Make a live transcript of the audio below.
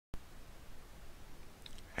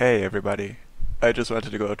Hey everybody, I just wanted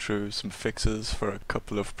to go through some fixes for a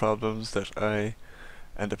couple of problems that I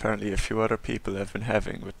and apparently a few other people have been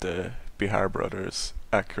having with the Behar Bros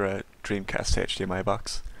Akura Dreamcast HDMI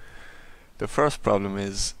box. The first problem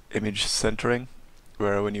is image centering,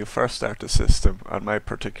 where when you first start the system on my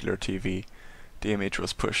particular TV, the image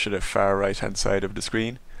was pushed to the far right hand side of the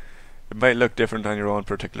screen. It might look different on your own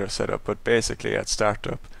particular setup, but basically at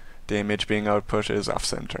startup, the image being output is off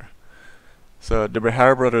center. So the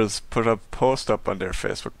Behar Brothers put a post up on their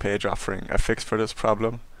Facebook page offering a fix for this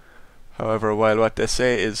problem. However, while what they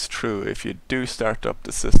say is true, if you do start up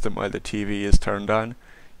the system while the TV is turned on,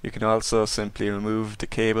 you can also simply remove the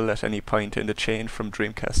cable at any point in the chain from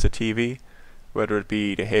Dreamcast to TV, whether it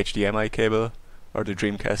be the HDMI cable or the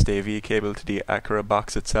Dreamcast AV cable to the Akura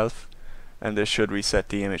box itself, and this should reset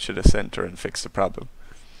the image to the center and fix the problem.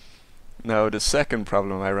 Now, the second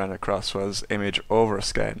problem I ran across was image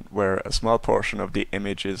overscan, where a small portion of the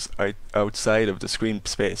image is outside of the screen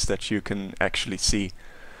space that you can actually see.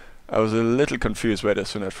 I was a little confused by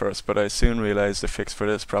this one at first, but I soon realized the fix for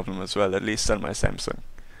this problem as well, at least on my Samsung.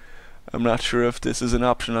 I'm not sure if this is an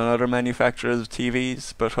option on other manufacturers of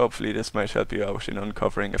TVs, but hopefully this might help you out in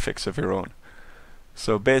uncovering a fix of your own.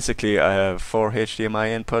 So basically I have 4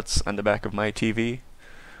 HDMI inputs on the back of my TV.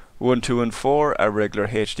 1, 2 and 4 are regular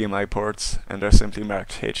HDMI ports and are simply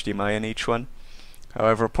marked HDMI in each one.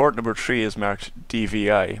 However, port number 3 is marked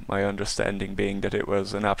DVI, my understanding being that it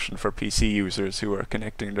was an option for PC users who were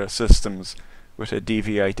connecting their systems with a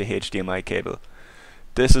DVI to HDMI cable.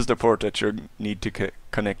 This is the port that you need to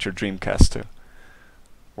connect your Dreamcast to.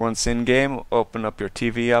 Once in game, open up your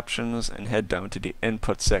TV options and head down to the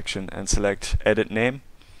input section and select Edit Name.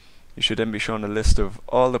 You should then be shown a list of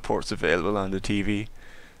all the ports available on the TV.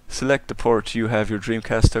 Select the port you have your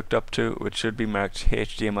Dreamcast hooked up to, which should be marked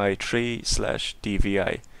HDMI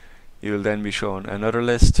 3/DVI. You will then be shown another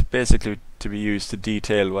list, basically to be used to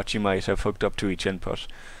detail what you might have hooked up to each input.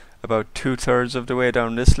 About 2/3 of the way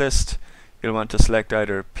down this list, you'll want to select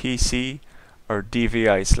either PC or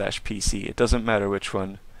DVI/PC. It doesn't matter which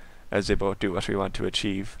one, as they both do what we want to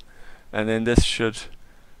achieve. And then this should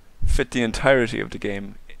fit the entirety of the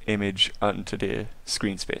game image onto the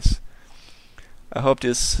screen space. I hope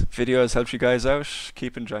this video has helped you guys out.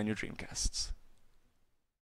 Keep enjoying your Dreamcasts.